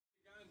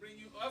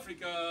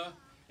Africa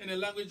in the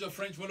language of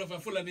French, Wolof,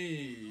 and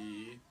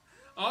Fulani.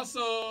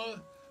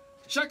 Also,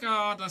 check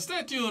out and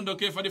stay tuned,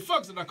 okay, for the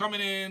folks that are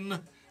coming in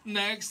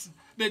next.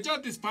 They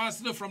just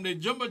dispatched from the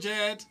Jumbo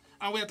Jet,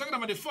 and we are talking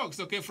about the folks,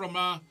 okay, from,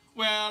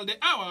 well, the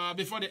hour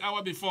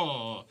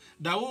before.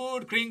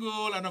 Dawoud,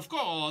 Kringle, and of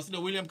course,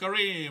 the William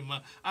Karim.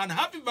 And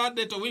happy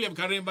birthday to William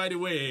Karim, by the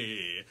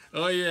way.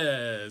 Oh,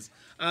 yes.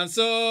 And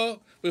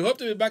so, we hope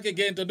to be back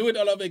again to do it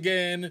all over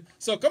again.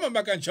 So, come on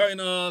back and join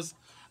us.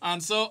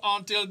 And so,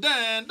 until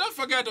then, don't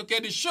forget, okay,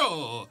 the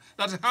show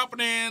that's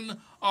happening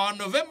on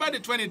November the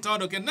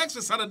 23rd, okay, next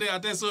Saturday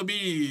at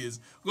SOBs.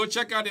 Go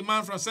check out the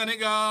man from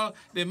Senegal,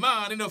 the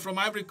man, from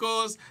Ivory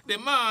Coast, the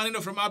man,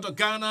 from out of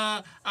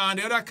Ghana, and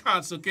the other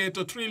cats, okay,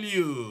 to thrill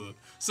you.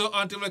 So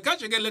until we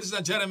catch you again, ladies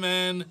and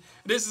gentlemen,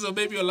 this is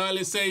Baby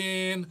O'Lally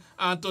saying,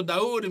 and to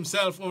Dawoud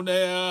himself over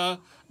there,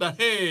 that,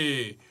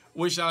 hey,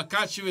 we shall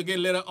catch you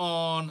again later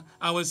on,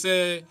 and we'll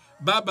say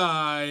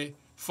bye-bye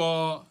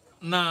for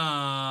now.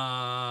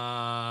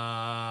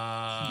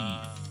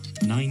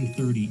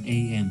 9:30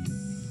 a.m.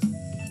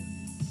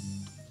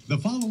 The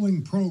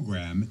following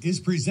program is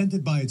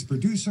presented by its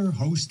producer,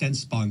 host, and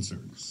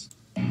sponsors.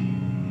 There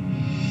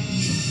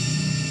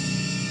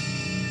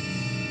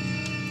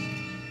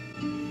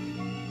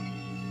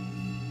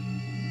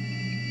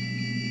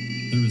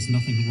is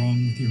nothing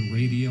wrong with your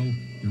radio,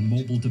 your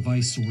mobile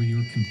device, or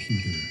your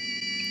computer.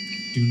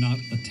 Do not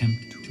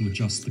attempt to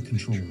adjust the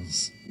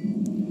controls.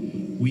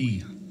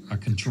 We are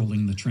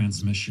controlling the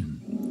transmission.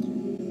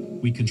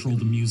 We control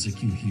the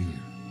music you hear.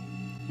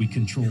 We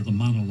control the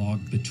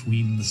monologue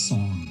between the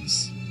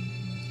songs.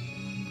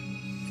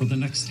 For the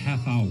next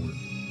half hour,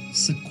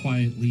 sit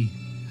quietly,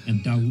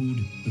 and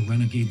Dawoud the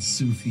Renegade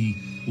Sufi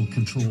will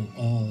control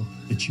all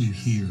that you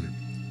hear.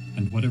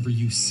 And whatever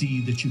you see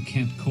that you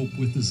can't cope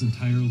with is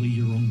entirely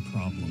your own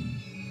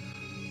problem.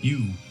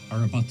 You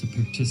are about to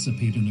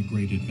participate in a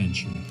great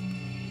adventure.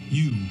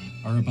 You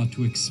are about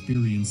to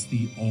experience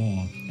the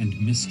awe and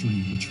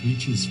mystery which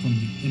reaches from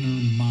the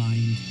inner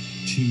mind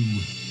to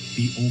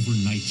the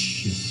overnight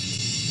shift.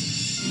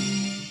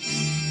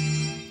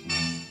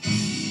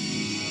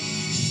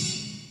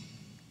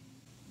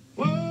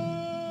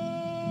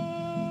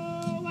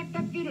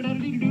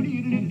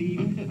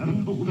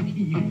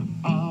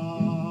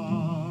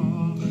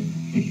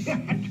 It's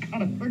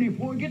kind of pretty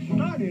before it gets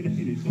started.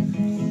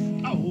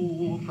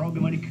 Oh, Froggy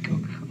Money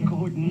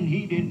Horton,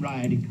 he did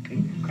ride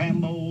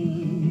Crambo.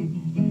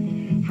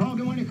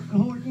 Froggy Money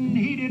Horton,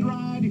 he did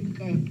ride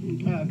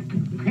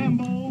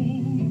Crambo.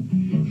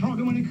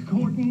 Froggy Money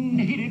Horton,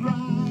 he did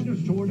ride a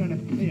sword and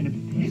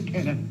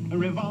a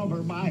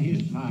revolver by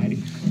his side.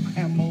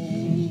 Crambo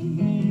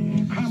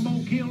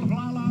killed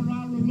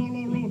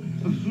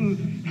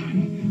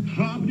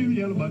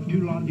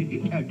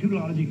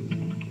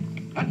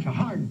That's a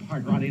hard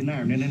part right in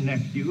there, and then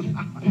next you.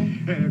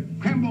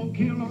 Crambo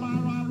killed a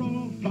la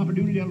roll, flop a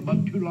doodle yellow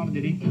bug, too long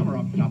did he cover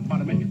up top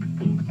bottom it.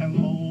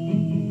 Crambo.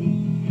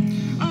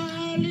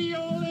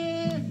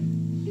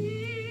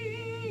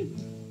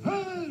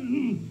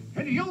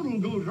 And the yodel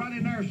goes right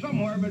in there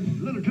somewhere, but it's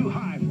a little too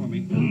high for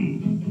me.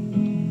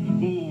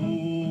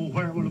 Oh,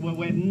 where will the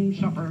wedding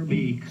supper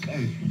be?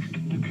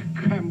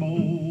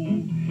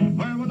 Crambo.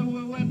 Where will the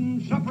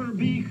wedding supper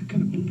be?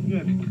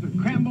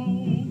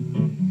 Crambo.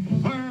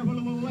 Where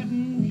will the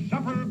wedding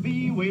supper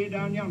be? Way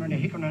down yonder in a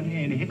hickory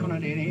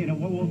in a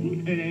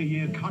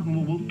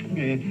cottonwood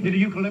in a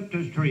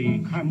eucalyptus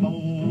tree.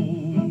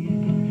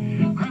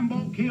 Crambo.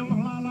 Crambo killed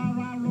la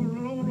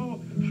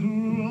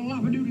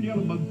doodle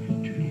yellow bug.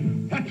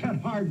 That's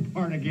that hard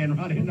part again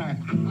right in there.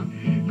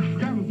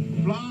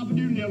 Flop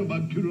doodle yellow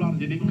bug, too long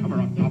did it come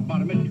around top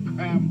bottom it.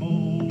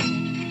 Crambo.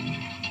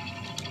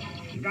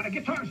 You got a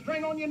guitar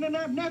string on you in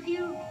there,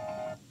 nephew?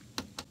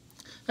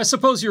 I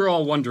suppose you're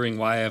all wondering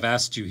why I've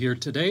asked you here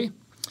today.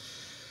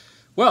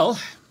 Well,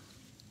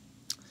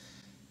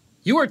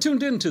 you are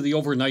tuned in to the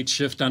overnight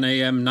shift on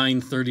AM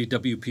 930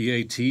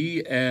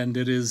 WPAT, and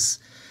it is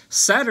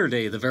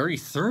Saturday, the very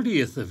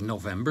 30th of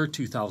November,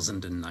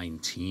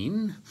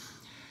 2019.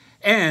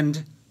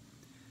 And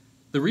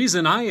the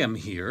reason I am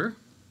here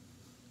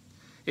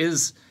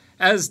is,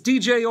 as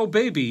DJ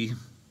O'Baby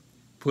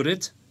put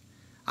it,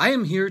 I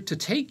am here to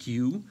take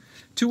you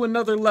to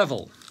another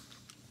level.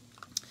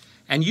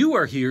 And you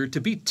are here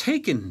to be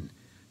taken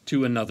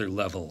to another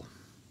level.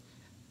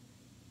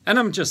 And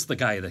I'm just the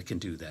guy that can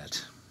do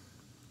that.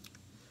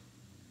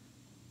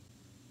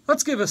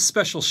 Let's give a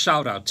special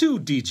shout out to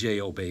DJ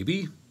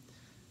O'Baby,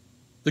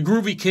 the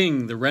Groovy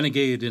King, the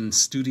Renegade in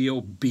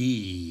Studio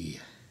B.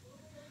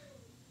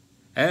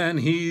 And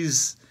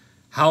he's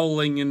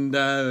howling in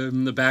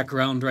the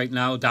background right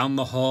now, down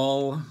the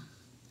hall,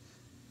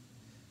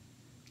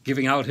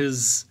 giving out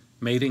his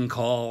mating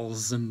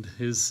calls and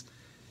his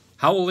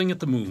howling at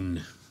the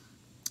moon.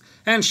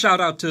 And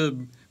shout out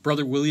to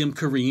Brother William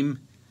Karim,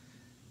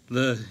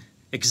 the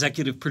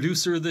executive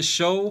producer of this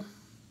show,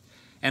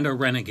 and a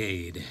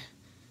renegade.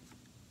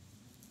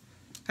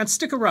 And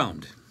stick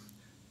around.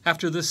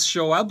 After this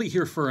show, I'll be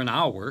here for an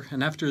hour,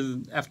 and after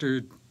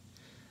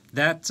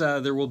that,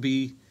 there will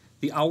be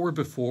the hour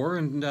before,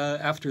 and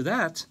after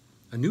that,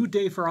 a new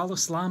day for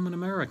Al-Islam in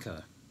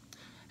America.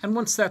 And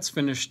once that's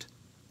finished,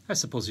 I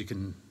suppose you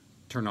can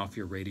turn off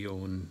your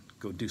radio and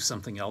go do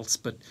something else,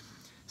 but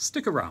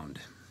stick around.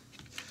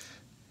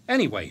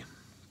 Anyway,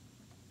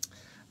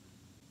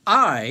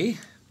 I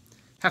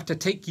have to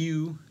take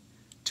you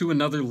to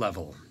another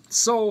level.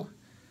 So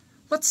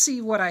let's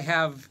see what I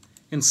have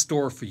in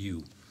store for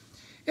you.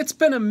 It's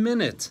been a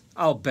minute,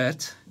 I'll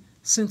bet,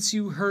 since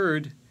you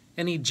heard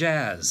any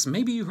jazz.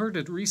 Maybe you heard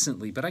it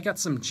recently, but I got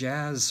some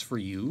jazz for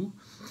you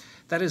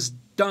that is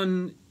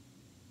done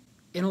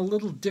in a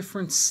little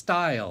different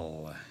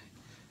style.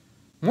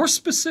 More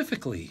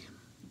specifically,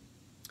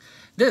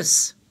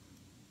 this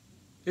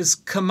is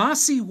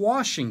Kamasi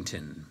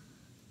Washington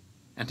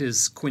and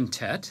his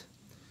quintet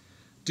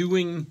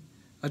doing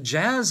a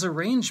jazz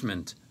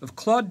arrangement of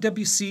Claude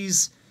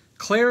Debussy's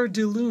Clair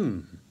de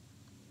Lune.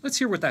 Let's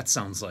hear what that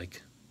sounds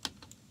like.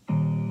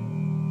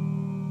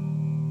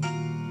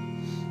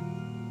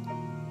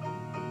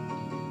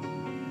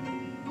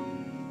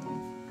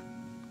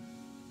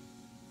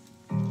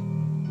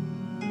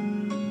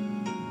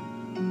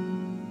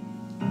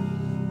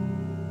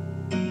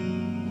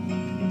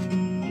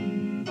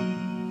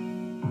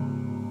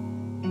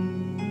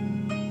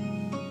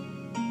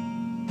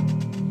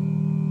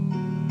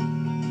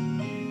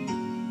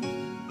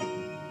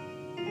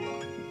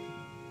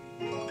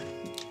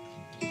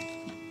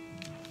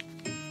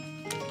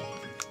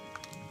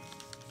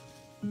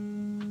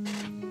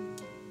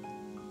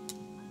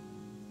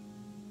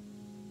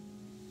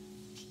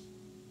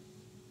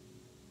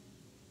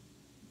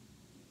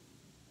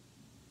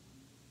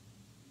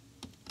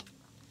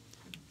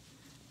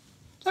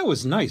 That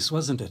was nice,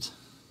 wasn't it?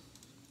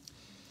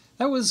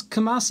 That was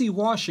Kamasi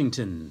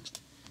Washington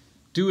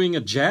doing a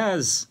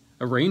jazz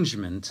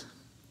arrangement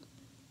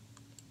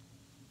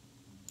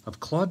of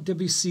Claude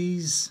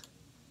Debussy's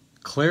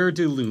Clair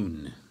de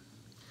Lune.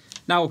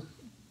 Now,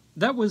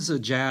 that was a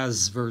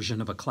jazz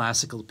version of a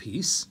classical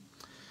piece.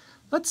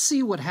 Let's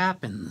see what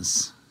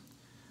happens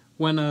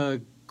when a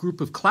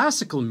group of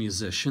classical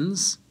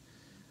musicians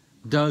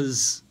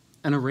does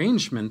an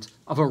arrangement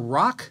of a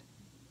rock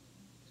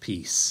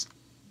piece.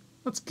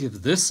 Let's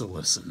give this a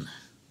listen.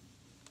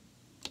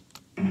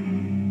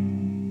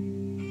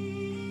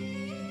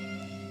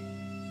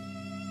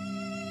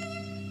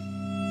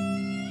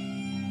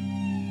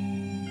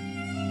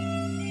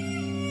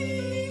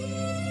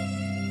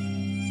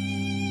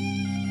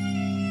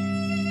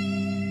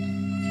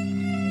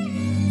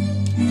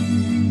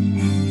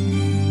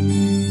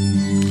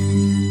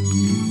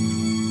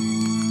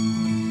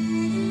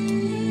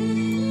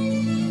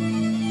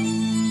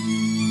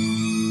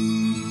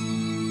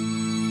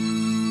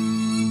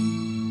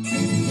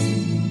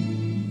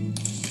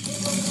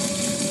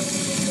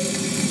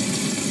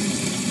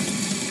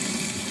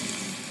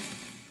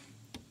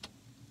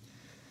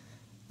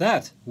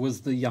 That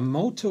was the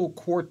Yamato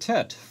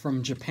Quartet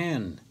from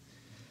Japan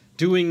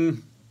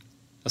doing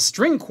a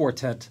string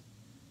quartet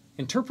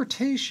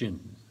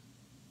interpretation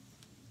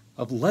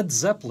of Led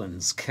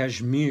Zeppelin's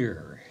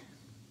Kashmir.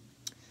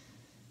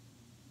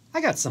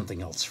 I got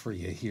something else for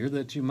you here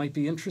that you might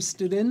be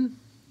interested in.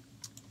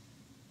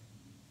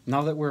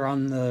 Now that we're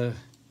on the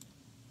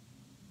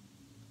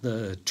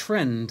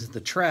trend,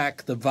 the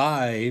track, the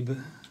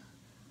vibe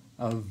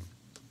of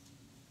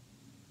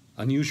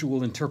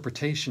unusual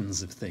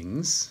interpretations of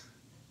things.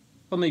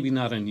 Well, maybe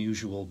not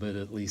unusual, but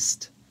at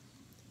least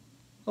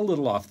a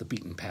little off the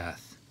beaten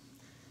path.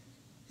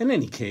 In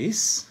any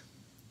case,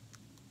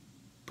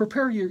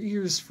 prepare your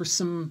ears for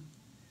some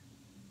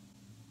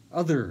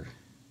other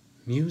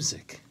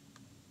music.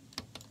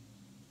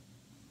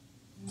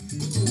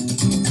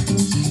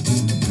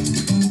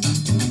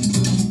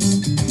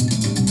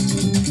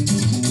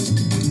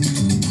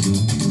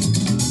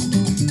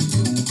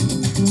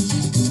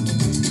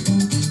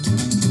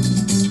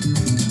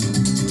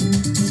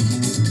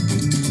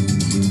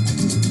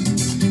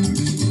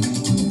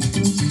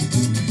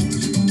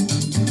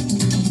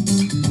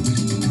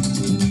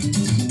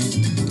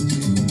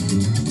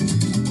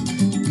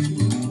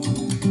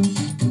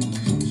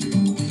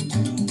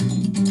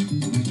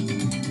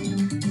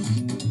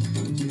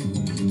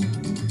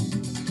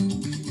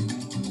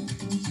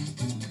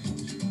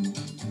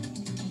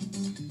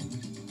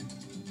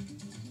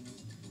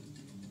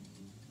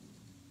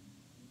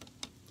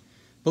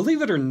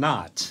 Believe it or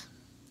not,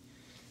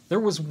 there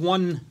was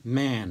one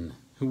man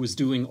who was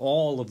doing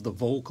all of the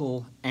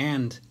vocal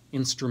and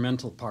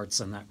instrumental parts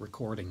on that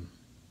recording.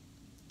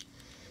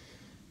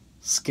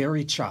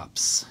 Scary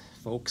chops,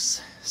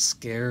 folks,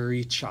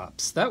 scary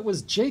chops. That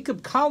was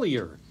Jacob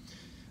Collier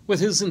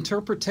with his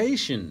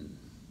interpretation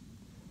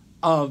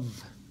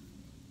of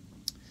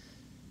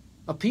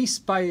a piece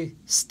by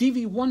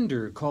Stevie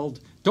Wonder called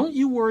Don't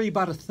You Worry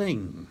About a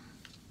Thing.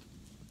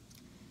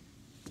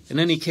 In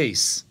any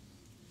case,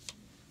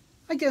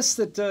 I guess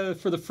that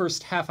for the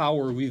first half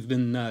hour we've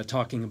been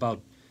talking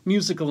about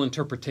musical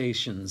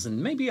interpretations,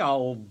 and maybe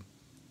I'll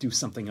do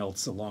something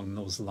else along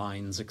those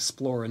lines,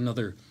 explore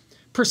another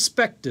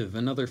perspective,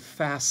 another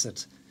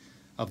facet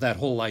of that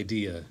whole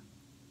idea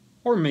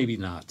or maybe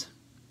not.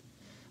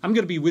 I'm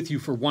going to be with you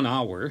for 1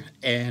 hour,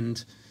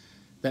 and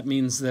that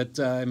means that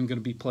I'm going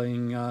to be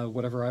playing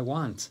whatever I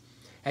want.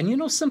 And you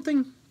know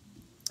something?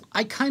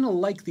 I kind of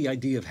like the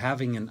idea of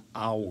having an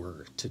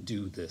hour to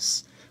do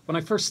this. When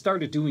I first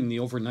started doing the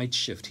overnight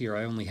shift here,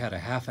 I only had a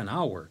half an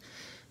hour.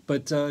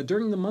 But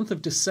during the month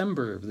of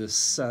December of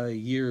this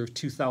year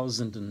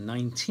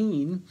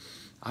 2019,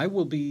 I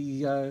will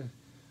be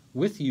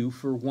with you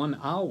for 1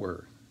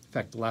 hour. In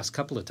fact, the last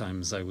couple of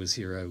times I was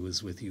here, I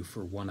was with you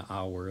for 1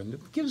 hour. And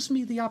it gives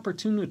me the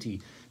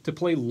opportunity to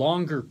play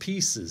longer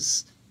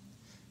pieces.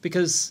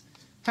 Because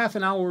half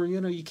an hour,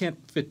 you know, you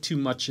can't fit too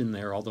much in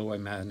there, although I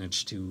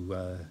managed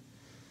to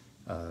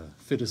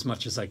fit as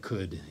much as I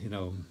could, you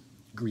know,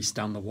 grease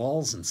down the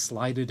walls and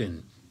slide it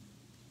in.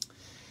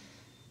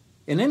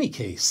 In any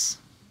case,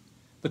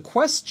 the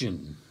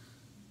question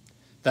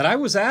that I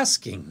was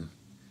asking,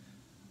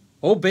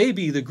 oh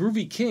baby, the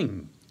groovy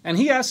king, and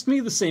he asked me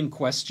the same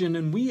question,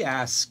 and we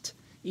asked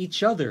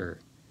each other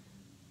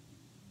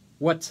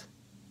what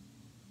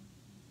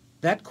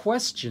that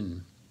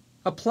question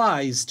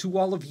applies to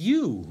all of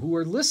you who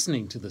are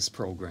listening to this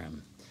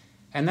program.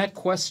 And that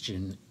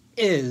question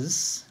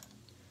is,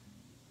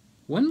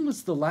 when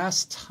was the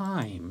last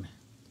time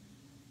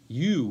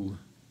you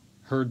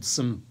heard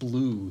some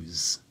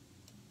blues?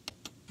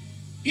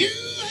 You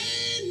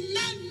ain't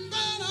nothing but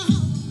a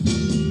hog.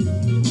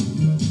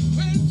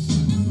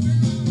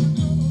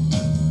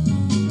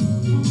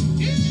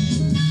 You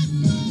ain't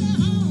nothing but a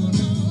hog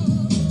dog.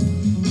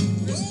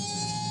 Oh,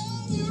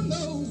 you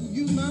know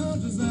you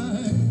mount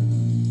desire.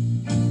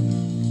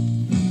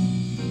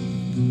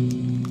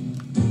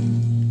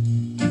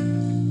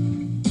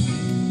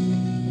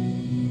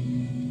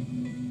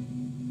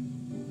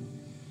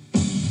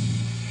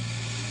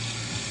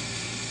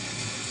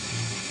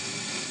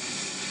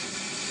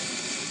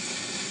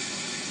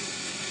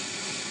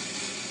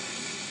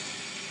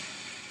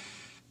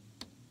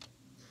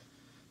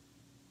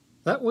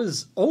 That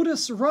was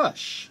Otis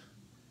Rush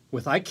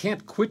with I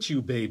Can't Quit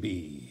You,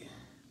 Baby.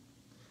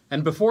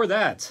 And before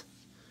that,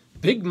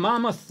 Big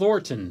Mama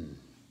Thornton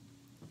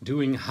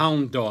doing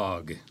Hound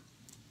Dog.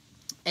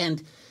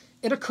 And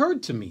it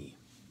occurred to me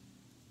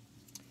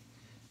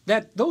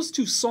that those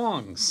two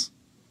songs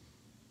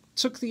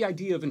took the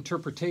idea of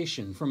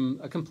interpretation from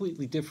a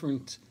completely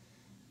different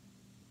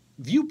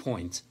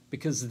viewpoint,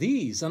 because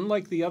these,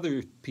 unlike the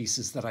other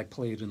pieces that I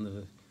played in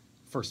the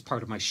first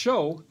part of my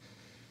show,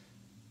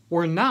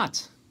 were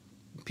not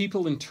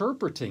people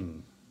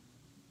interpreting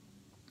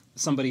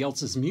somebody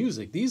else's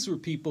music. These were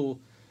people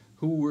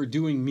who were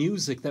doing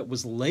music that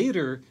was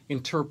later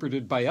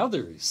interpreted by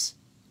others.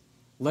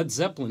 Led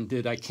Zeppelin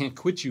did I Can't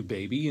Quit You,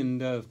 Baby,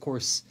 and of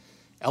course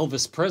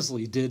Elvis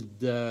Presley did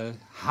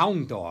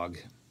Hound Dog.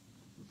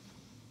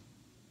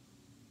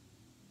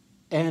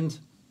 And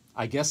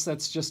I guess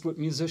that's just what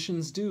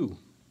musicians do.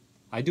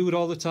 I do it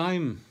all the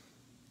time.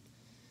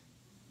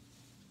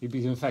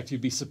 In fact,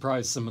 you'd be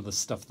surprised some of the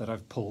stuff that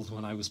I've pulled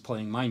when I was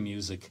playing my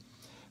music.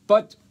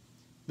 But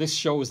this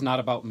show is not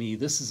about me.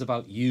 This is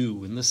about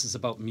you, and this is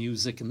about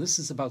music, and this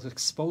is about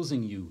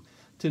exposing you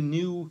to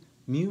new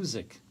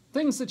music,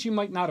 things that you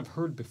might not have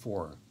heard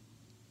before.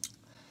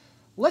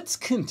 Let's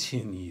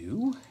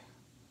continue.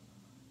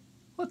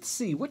 Let's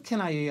see, what can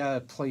I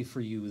play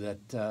for you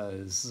that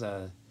is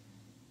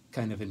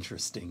kind of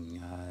interesting?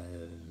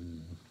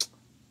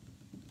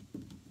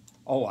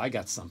 Oh, I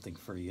got something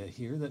for you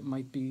here that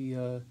might be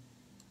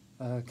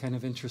kind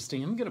of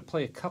interesting. I'm going to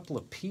play a couple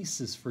of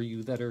pieces for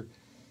you that are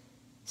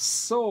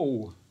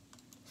so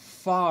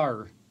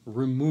far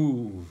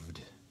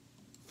removed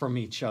from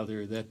each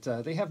other that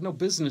they have no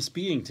business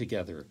being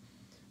together.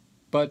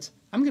 But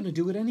I'm going to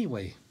do it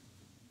anyway.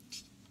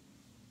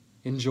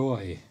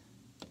 Enjoy.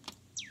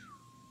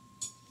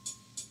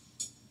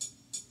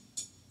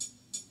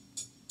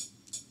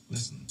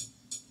 Listen.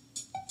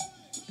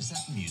 Is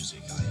that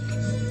music I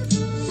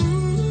hear?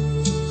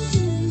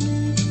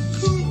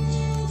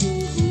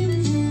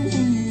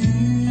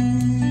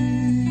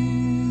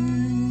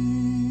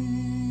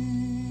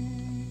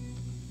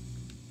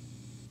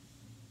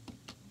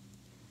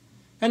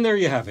 And there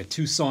you have it,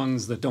 two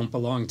songs that don't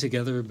belong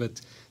together,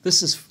 but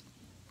this is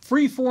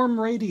freeform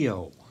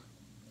radio.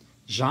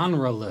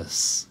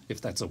 Genreless, if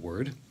that's a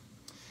word.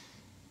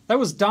 That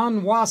was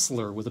Don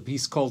Wassler with a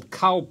piece called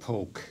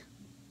Cowpoke.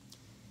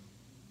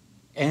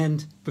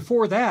 And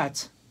before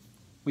that,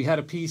 we had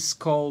a piece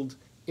called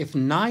If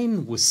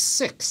 9 Was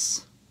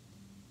 6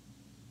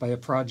 by a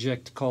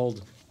project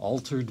called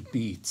Altered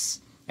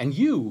Beats. And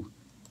you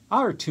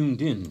are tuned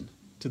in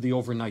to the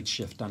overnight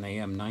shift on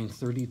AM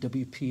 930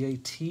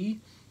 WPAT.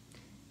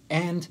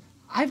 And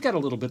I've got a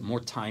little bit more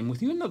time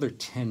with you, another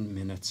 10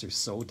 minutes or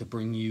so, to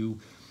bring you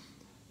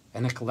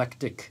an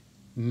eclectic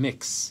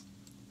mix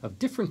of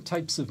different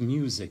types of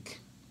music.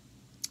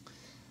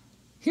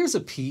 Here's a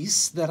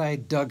piece that I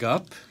dug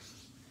up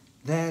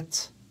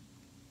that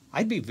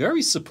I'd be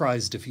very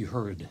surprised if you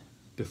heard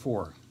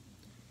before.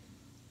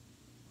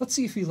 Let's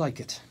see if you like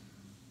it.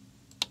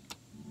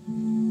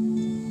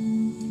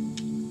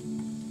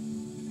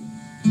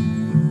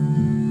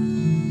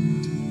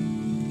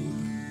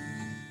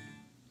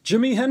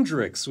 Jimi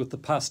Hendrix with the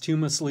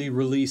posthumously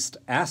released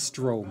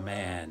Astro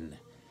Man.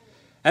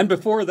 And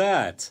before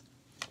that,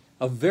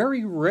 a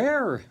very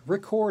rare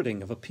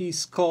recording of a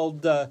piece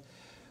called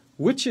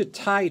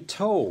Wichita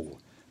Toe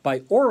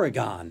by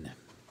Oregon.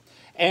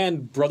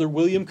 And Brother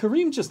William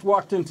Kareem just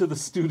walked into the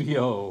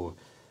studio.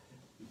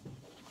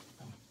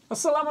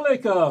 Assalamu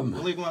alaikum.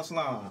 Alaikum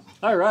assalam.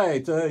 All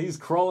right, he's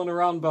crawling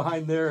around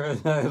behind there.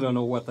 I don't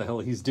know what the hell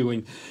he's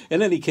doing.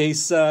 In any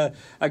case, I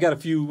got a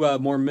few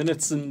more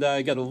minutes and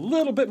I got a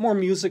little bit more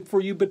music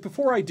for you. But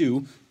before I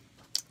do,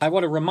 I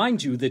want to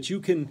remind you that you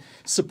can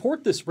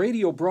support this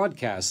radio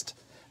broadcast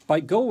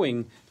by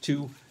going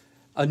to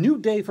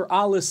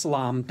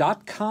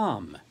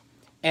anewdayforalislam.com.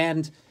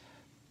 And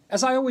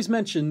as I always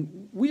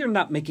mention, we are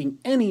not making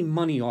any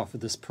money off of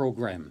this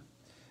program.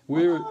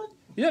 We're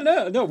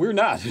we're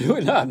not.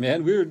 We're not,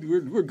 man.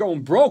 We're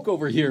going broke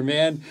over here,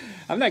 man.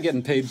 I'm not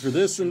getting paid for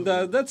this, and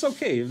that's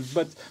okay.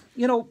 But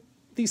you know,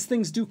 these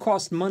things do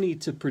cost money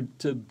to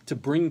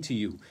bring to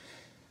you.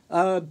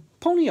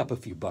 Pony up a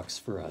few bucks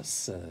for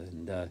us,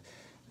 and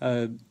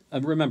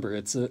remember,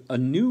 it's a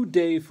new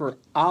day for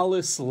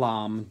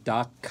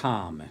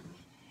alislam.com.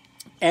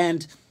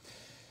 And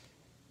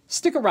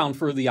stick around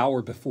for the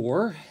hour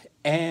before,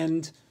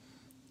 and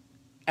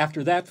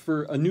after that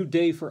for a new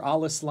day for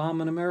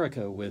Al-Islam in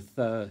America with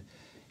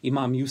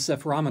Imam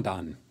Youssef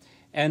Ramadan.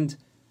 And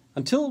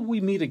until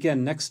we meet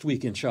again next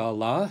week,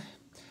 inshallah,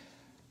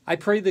 I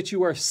pray that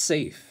you are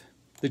safe,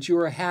 that you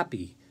are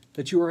happy,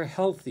 that you are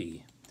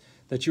healthy,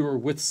 that you are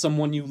with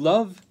someone you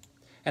love,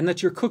 and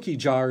that your cookie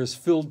jar is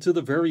filled to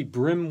the very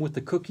brim with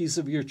the cookies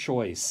of your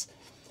choice.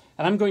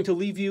 And I'm going to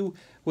leave you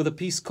with a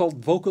piece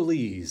called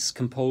Vocalese,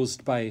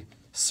 composed by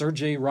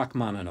Sergei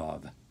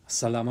Rachmaninoff.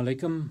 Assalamu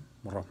alaikum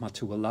wa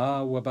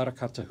rahmatullahi wa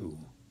barakatuhu.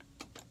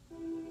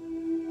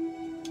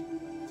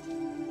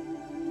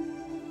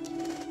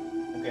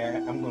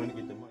 Okay, I'm going to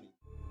get